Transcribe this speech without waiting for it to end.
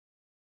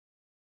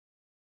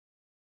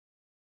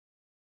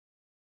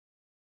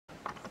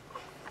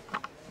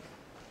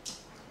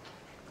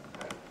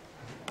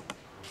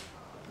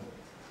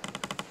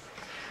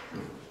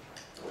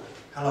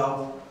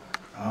Hello,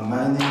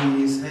 my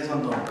name is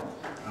Hae-Sun.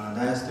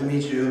 Nice to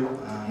meet you.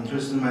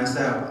 Introduce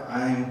myself.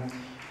 I'm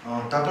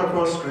a doctoral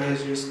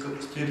postgraduate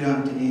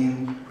student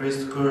in grade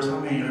school,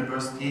 Sung-Hyun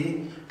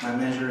University. My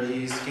major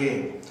is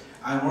game.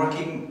 I'm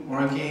working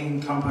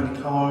in a company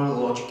called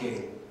Logic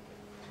Game.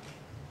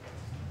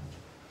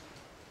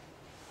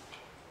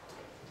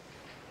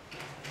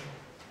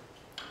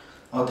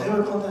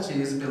 Table contents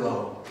is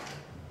below.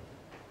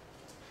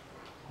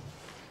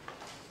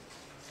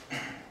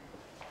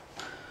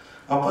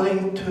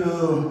 According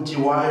to the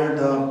Wire,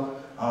 the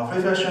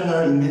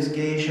Professional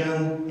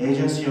Investigation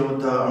Agency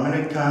of the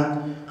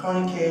American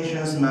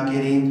Communications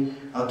Market in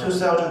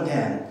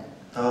 2010,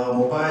 the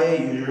mobile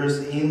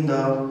users in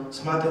the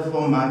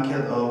smartphone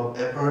market of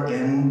Apple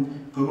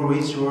and Google,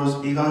 which was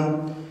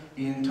begun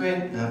in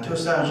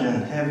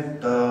 2000, have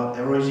the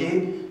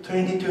average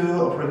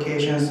 22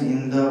 applications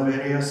in the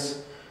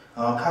various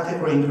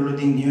categories,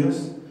 including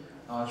news,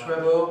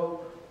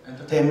 travel,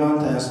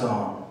 entertainment, and so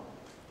on.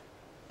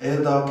 As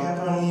the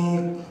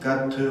company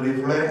got to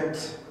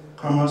reflect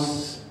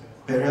commerce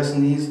various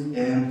needs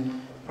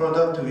and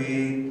products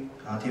with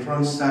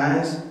different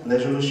size,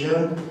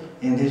 resolution,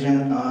 and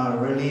design are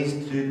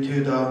released due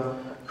to the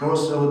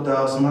growth of the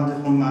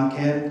smartphone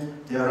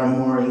market. There are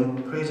more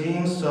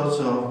increasing sorts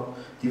of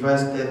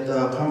devices that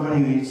the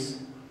company is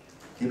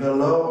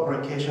develop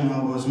application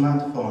of a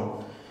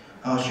smartphone.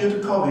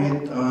 Should cope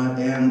with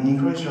an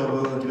increase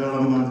of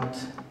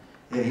development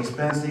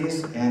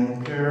expenses,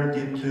 and care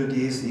due to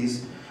this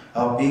is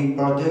a big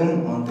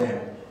burden on them.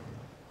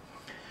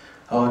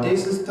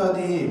 This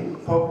study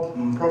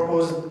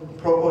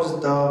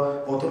proposed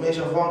the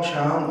automation function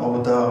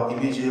of the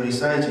image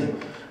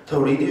resizing to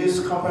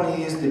reduce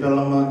companies'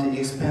 development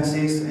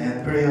expenses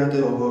and period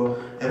of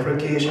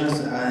applications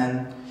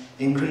and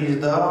increase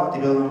the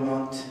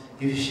development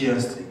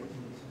efficiency.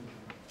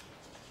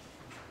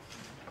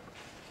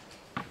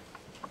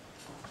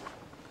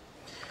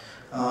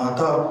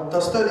 The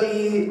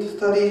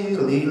study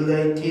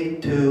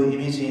related to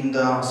image in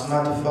the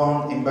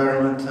smartphone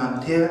environment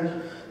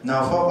until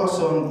now focus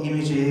on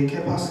image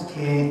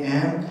capacity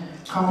and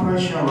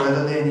compression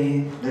rather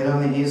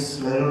than its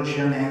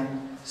resolution and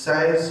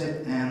size,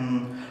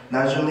 and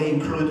largely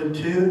include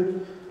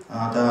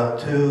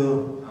the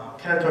two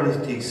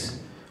characteristics.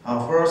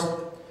 First,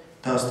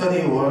 the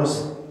study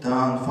was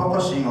done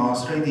focusing on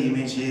 3D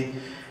image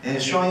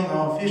as shown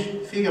on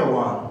figure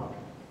 1.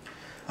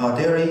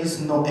 There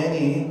is no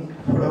any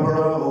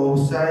problem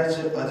of size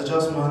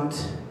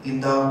adjustment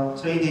in the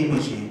 3D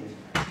image.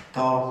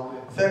 The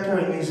vector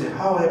image,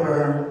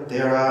 however,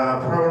 there are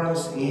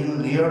problems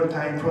in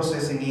real-time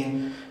processing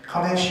in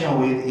connection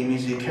with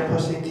image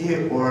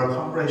capacity or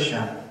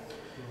compression.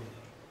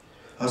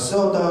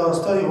 So the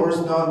study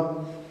was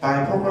done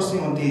by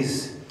focusing on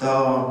this.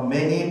 The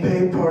many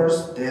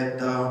papers that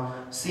the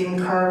seam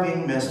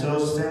carving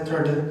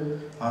method-centered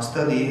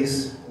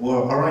studies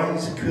were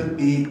arranged could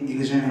be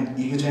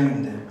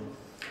examined,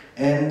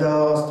 and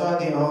the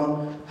study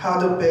on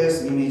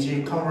hardware-based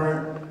image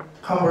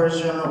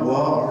conversion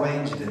were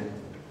arranged.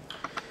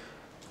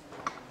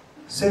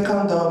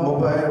 Second, the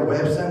mobile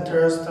web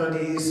center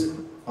studies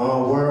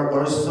were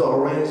also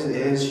arranged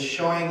as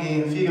showing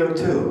in figure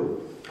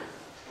 2.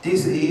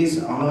 This is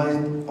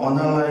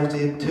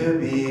analyzed to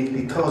be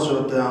because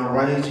of the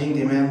rising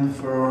demand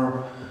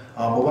for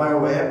mobile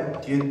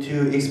web due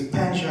to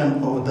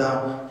expansion of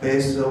the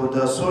base of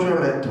the social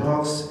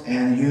networks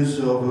and use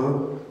of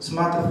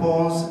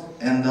smartphones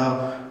and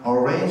the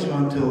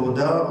arrangement of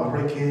the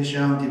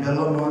application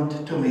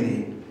development to meet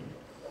it.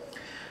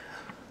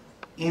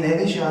 In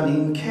addition,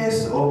 in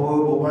case of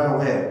mobile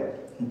web,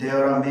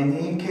 there are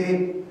many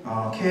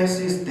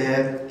cases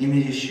that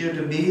images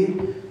should be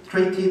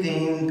treated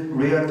in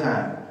real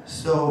time.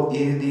 So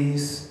it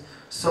is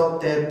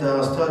thought that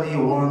the study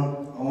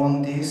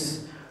on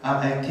this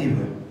are active.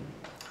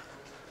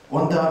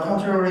 On the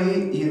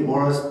contrary, it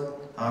was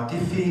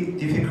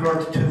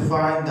difficult to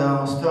find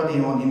the study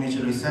on image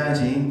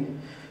resizing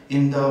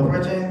in the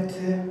present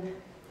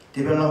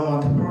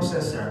development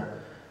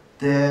processor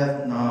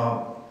that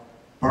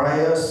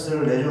various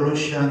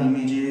resolution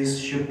images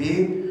should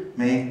be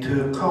made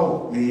to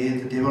cope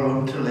with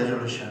development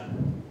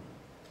resolution.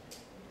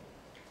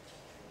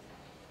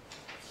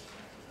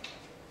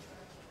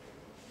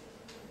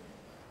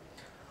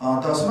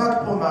 The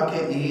smartphone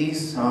market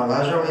is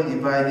largely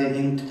divided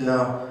into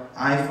the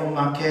iPhone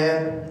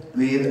market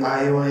with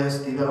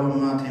iOS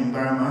development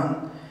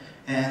environment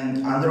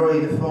and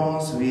Android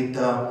phones with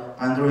the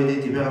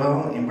Android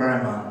development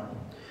environment.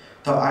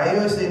 The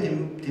iOS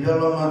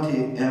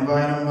development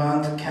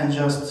environment can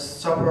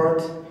just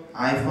support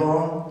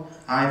iPhone,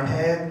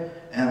 iPad,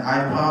 and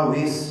iPad,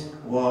 which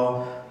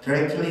were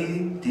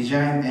directly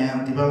designed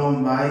and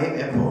developed by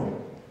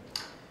Apple,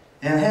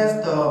 and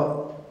has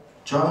the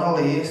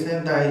generally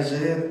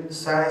standardized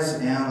size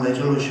and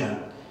resolution.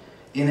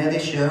 In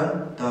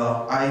addition,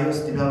 the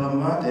iOS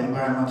development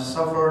environment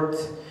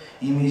supports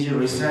image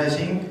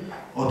resizing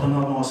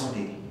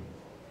autonomously.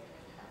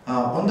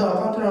 On the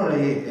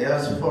contrary,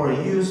 as for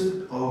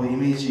use of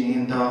image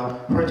in the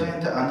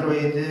present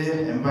Android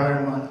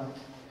environment,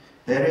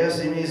 various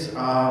images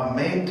are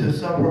made to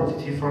support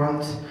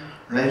different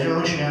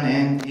resolution,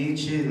 and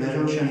each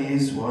resolution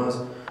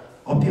was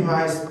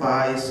optimized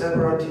by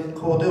separate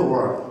code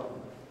work.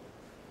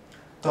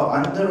 The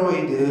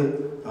Android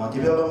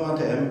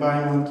development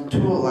environment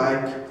tool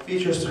like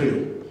Feature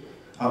 3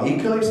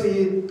 Eclipse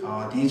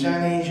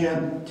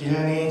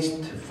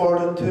designed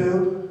for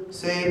to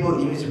save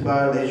image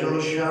by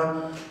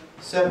resolution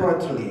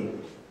separately.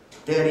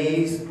 That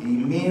is, it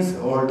means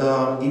all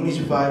the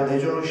image by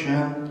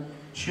resolution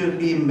should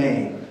be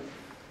made.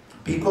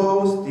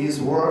 Because this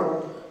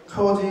work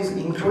causes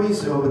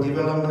increase of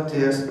development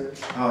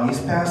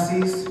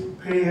expenses,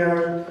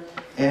 period,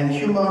 and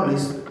human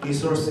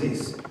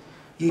resources.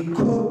 It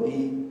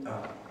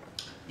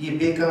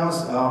becomes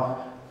a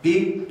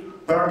big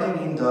burden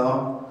in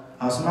the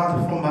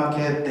smartphone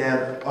market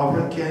that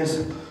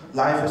applicant's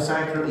life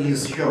cycle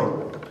is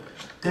short.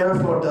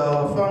 Therefore,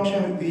 the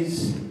function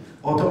with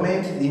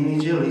automated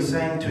image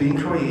resizing to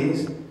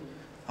increase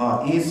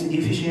its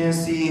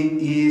efficiency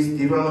is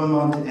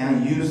development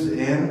and used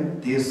in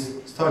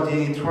this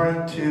study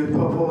trying to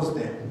propose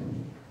them.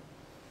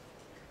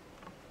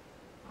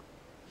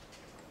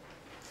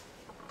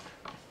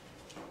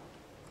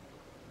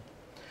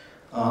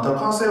 The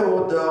concept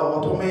of the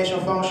automation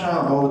function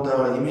of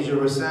the image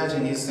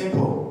resizing is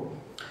simple.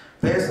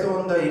 Based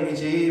on the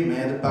image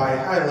made by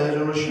high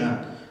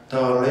resolution,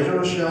 the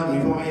resolution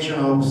information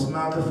of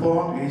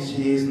smartphone, which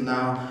is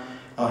now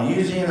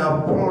using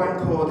a program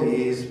code,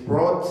 is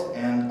brought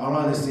and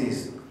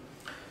analysis.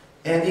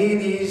 And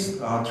it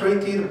is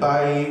treated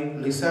by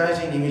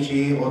resizing image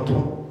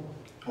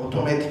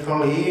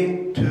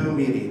automatically to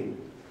meet it.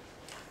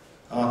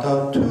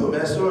 The two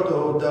methods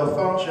of the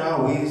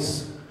function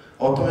with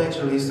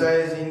automatic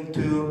resizing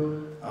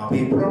to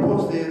be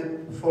proposed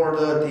for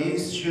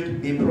this should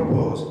be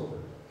proposed.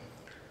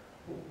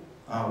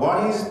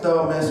 One is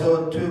the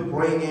method to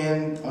bring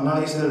in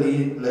analysis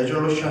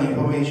resolution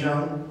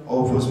information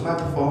of a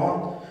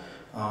smartphone,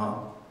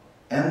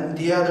 and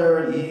the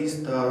other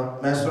is the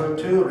method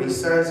to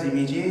resize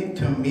image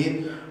to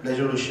meet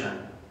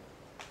resolution.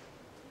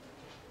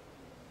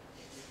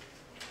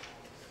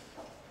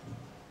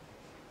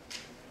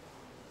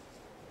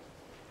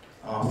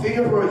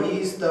 Figure 4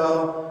 is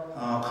the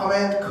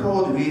command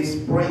code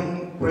which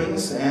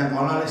brings and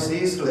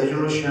analyzes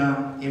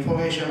resolution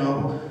information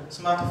of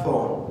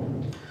smartphone.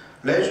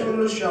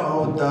 Resolution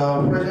of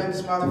the present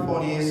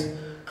smartphone is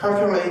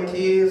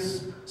calculated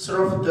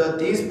through the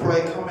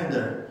display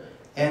commander,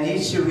 and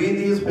each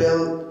width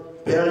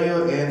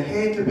value and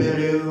height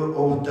value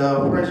of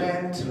the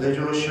present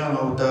resolution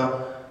of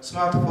the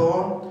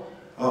smartphone,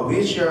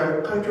 which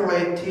are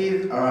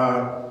calculated,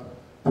 are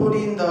put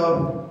in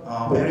the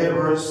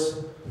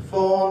variables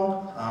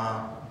phone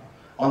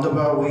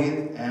underbar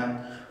width and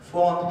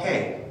phone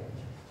height.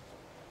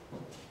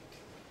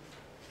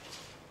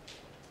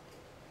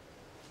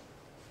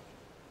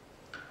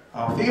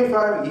 Figure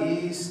 5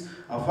 is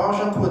a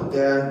function code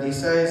that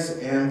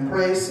resizes and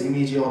places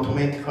image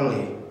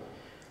automatically.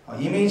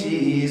 Image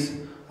is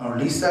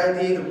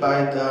resized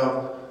by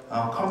the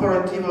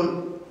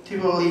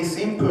comparatively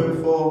simple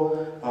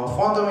for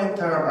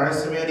fundamental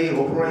arithmetic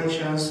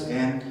operations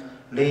and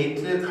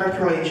rate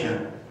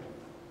calculation.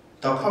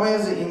 The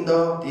commands in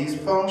this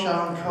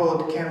function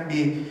code can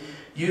be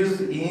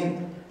used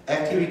in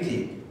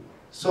activity.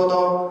 So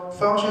the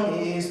function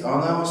is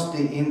announced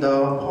in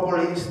the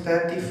public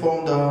static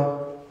form. The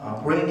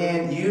bring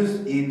and use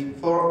it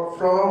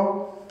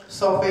from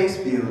surface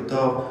view.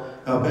 The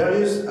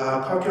values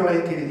are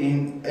calculated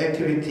in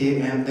activity,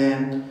 and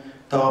then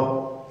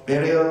the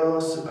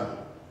various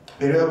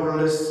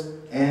variables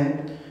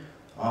and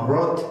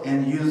brought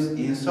and used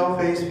in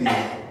surface view.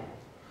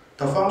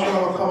 The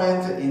functional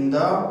command in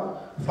the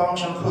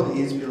function code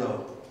is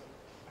below.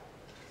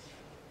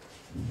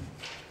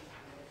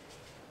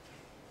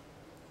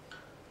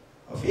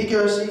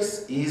 Figure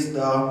 6 is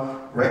the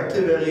rect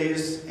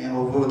values and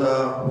over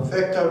the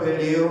factor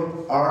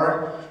value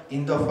are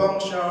in the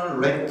function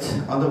rect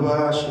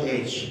underbar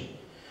h,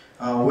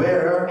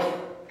 where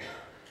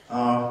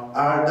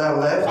r the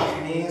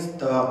left means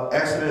the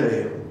x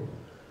value,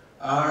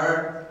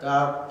 r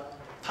the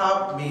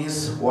top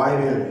means y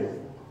value,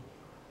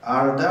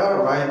 r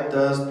the right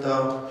does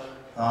the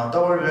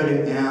w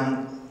value,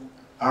 and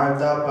r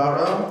the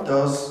bottom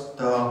does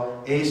the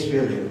h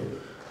value.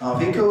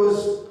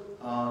 Because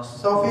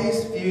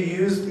surface view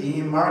used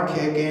in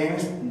market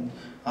games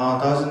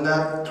does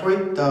not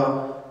treat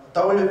the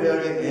w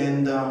value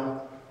and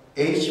the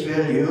h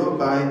value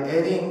by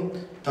adding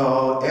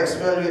the x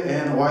value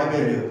and y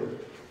value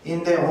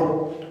in the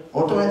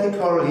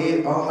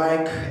automatically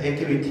unlike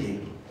activity.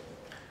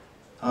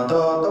 The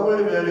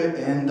w value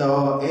and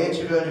the h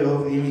value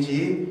of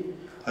image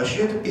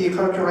should be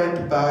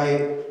calculated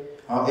by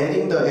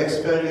adding the x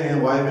value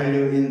and y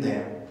value in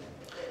them.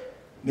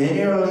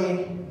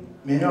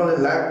 Manually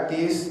like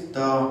this,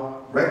 the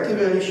rect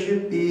value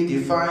should be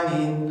defined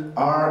in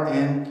R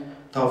and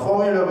the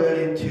formula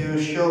value to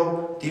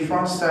show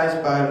different size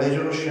by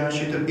resolution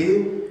should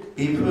be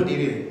put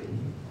in.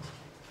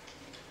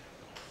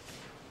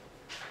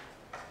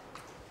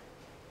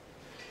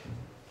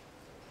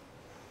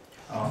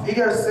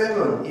 Figure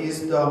 7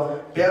 is the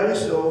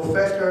values of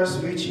factors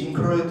which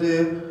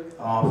include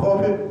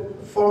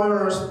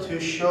formulas to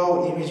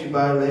show image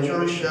by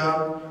resolution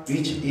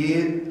which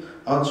is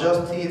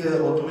adjusted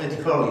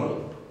automatically.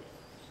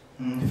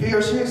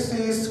 Figure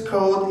 6's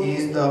code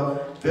is the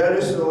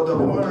values of the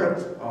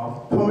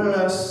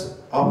formulas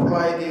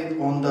applied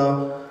on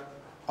the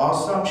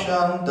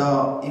assumption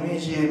the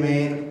image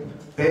made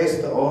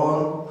based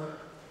on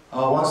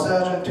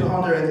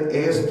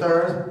 1200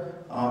 star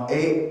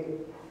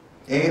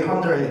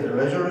 800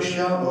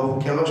 resolution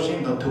of Galaxy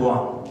Note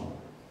 1.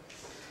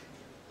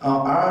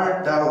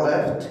 R the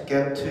left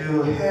get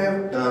to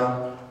have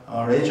the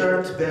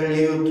result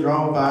value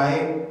drawn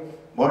by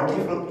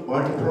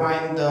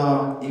multiplying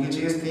the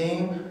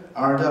existing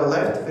R the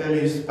left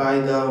values by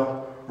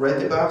the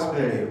red box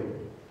value.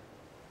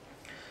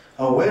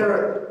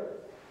 Whereas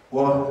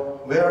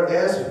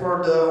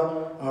for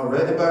the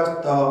red box,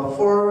 the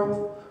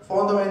four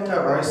fundamental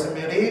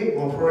arithmetic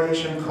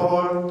operation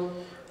called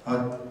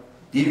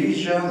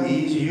division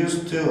is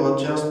used to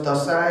adjust the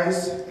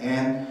size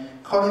and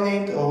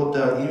coordinate of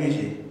the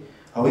image,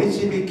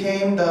 which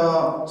became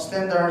the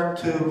standard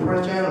to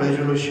present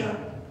resolution.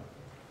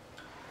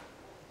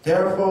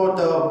 Therefore,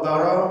 the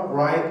bottom,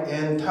 right,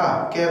 and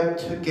top get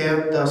to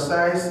get the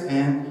size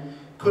and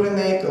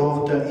coordinate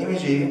of the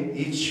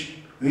image,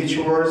 which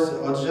was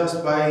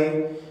adjusted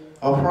by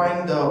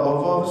applying the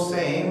above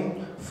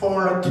same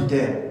formula to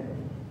them.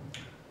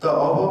 The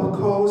above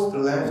codes,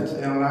 left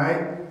and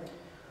right,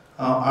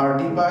 are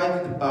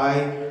divided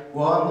by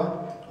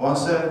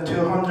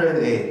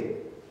 1,208.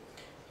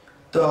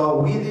 The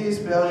width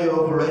value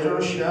of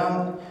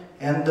resolution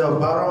and the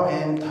bottom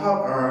and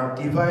top are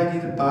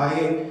divided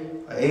by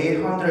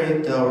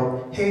 800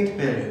 the height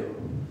value.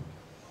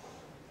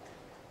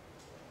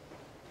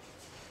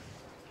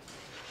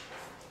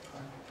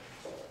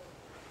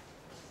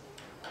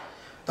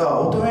 The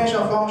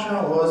automation function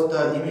was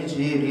the image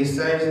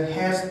resizing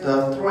has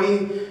the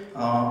three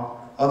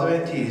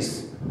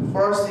advantages.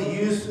 First,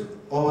 use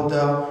of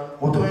the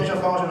automation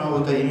function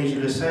of the image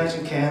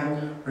resizing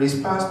can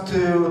respond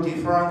to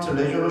different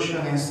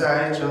resolution and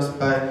size just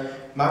by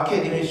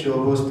market image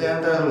of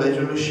standard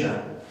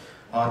resolution.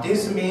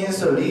 This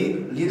means a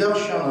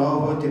reduction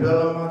of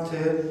development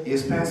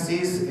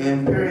expenses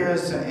and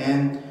periods,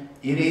 and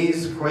it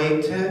is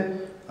great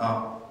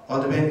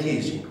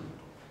advantage.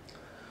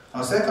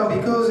 Second,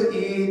 because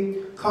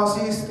it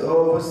consists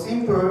of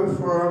simple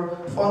for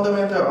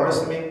fundamental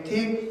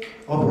arithmetic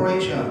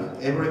operation,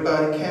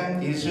 everybody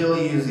can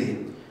easily use it.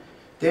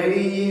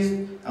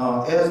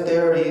 As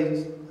there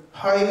is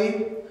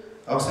high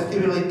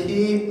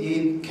acceptability,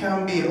 it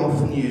can be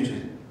often used.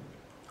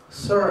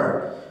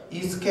 Third,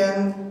 it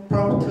can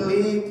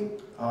promptly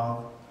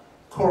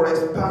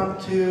correspond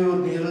to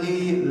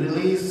newly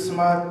released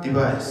smart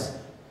device.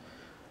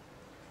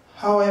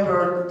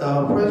 However,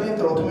 the present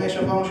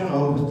automation function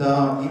of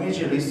the image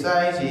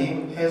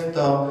resizing has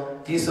the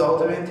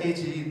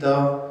disadvantage.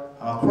 The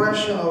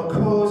correction of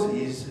codes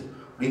is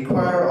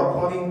required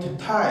according to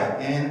type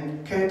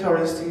and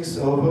characteristics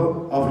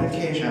of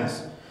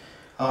applications.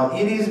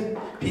 It is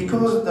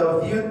because the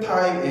view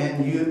type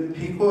and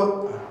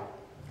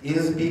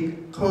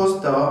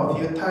because the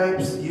view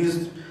types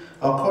used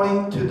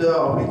according to the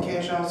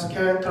application's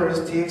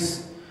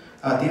characteristics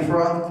are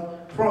different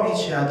from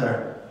each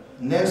other.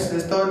 Next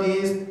study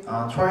is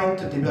trying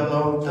to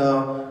develop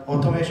the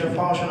automation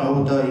function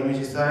of the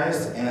image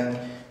size and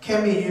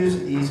can be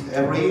used in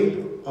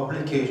every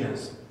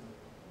applications.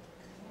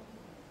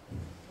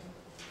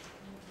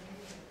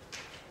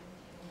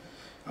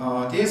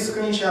 This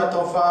screenshot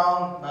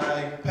found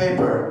by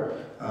paper.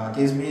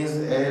 This means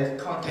it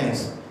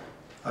contains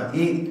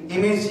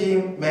image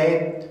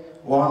made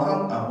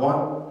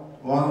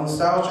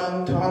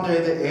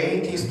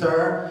 1,280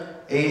 star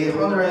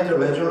 800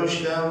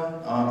 resolution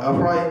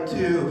applied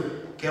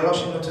to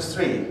Galaxy Note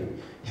 3,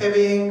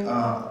 having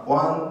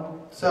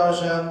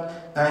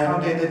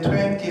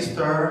 1,920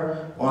 star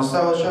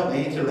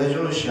 1,080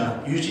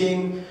 resolution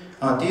using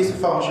this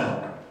function.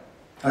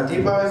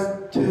 Divides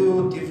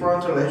two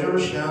different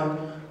resolution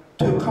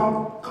to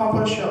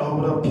composition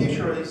of the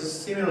picture is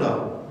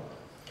similar.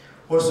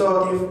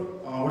 Also,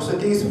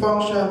 this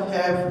function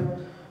have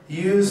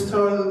used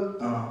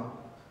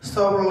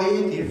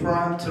stubbornly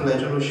different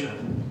resolution.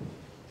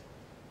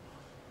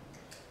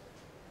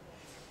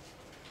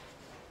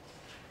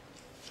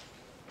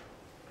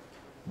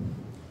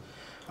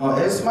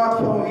 A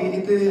smartphone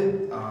with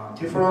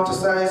different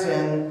size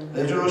and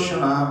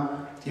resolution are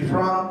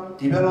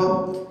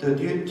developed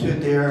due to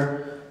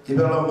their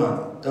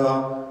development.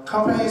 The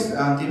companies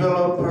and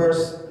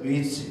developers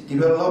which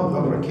develop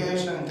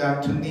applications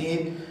got to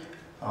need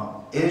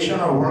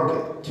additional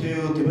work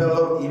to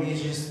develop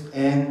images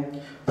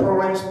and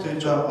programs to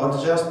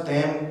adjust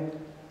them,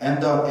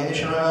 and the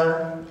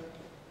additional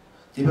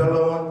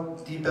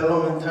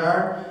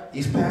developmental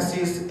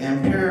expenses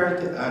and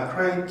period are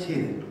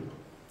created.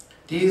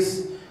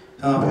 This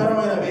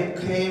phenomenon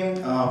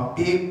became a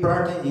big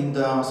burden in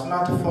the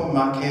smartphone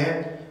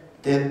market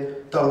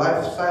that the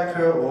life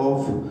cycle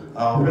of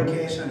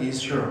application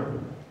is short.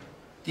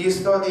 This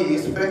study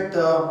expects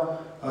the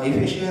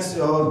efficiency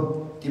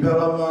of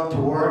development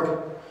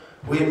work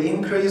will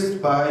increase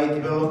by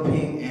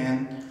developing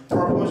and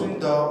proposing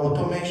the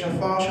automation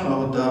function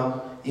of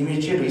the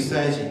image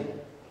resizing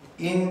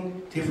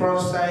in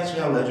different size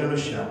and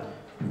resolution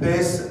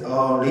with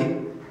a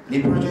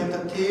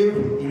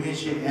representative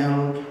image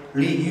and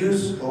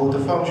reuse of the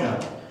function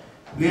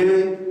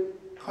will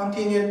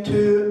continue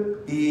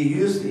to be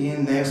used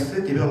in next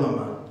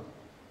development.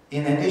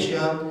 In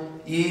addition,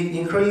 it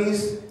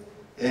increases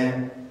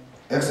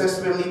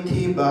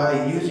accessibility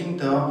by using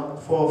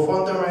for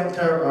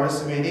fundamental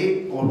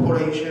arithmetic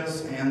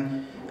operations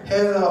and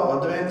has the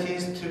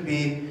advantage to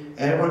be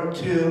able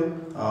to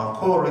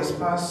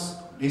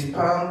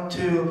respond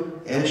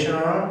to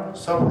additional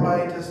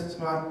supplied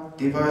smart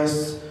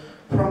device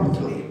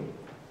promptly.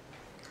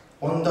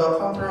 On the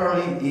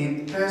contrary,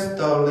 it has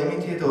the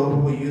limited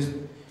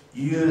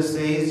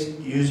usage.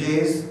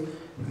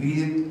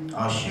 We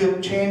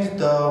should change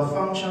the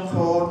function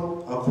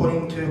code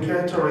according to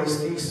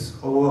characteristics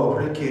of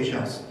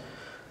applications.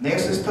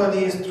 Next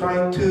study is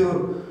trying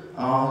to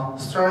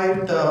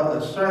strive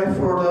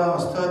for the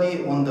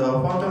study on the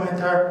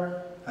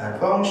fundamental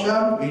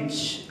function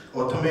which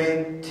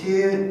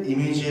automated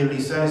image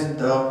resize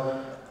the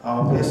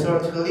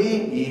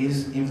facility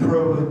is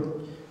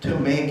improved to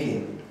make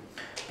it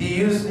be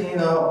used in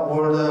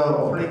all the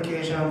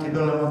application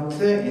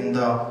development in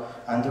the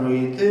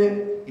Android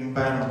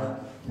environment.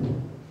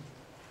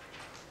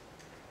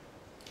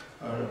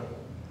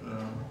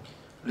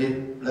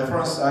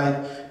 Reference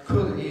site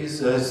code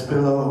is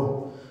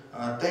below.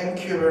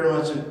 Thank you very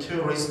much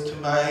to listen to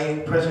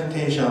my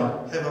presentation.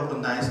 Have a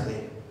good nice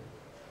day.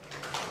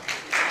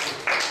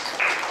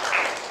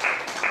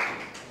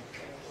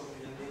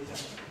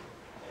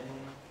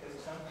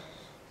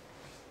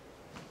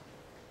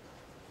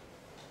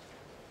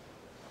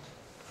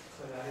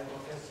 So I have a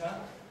question.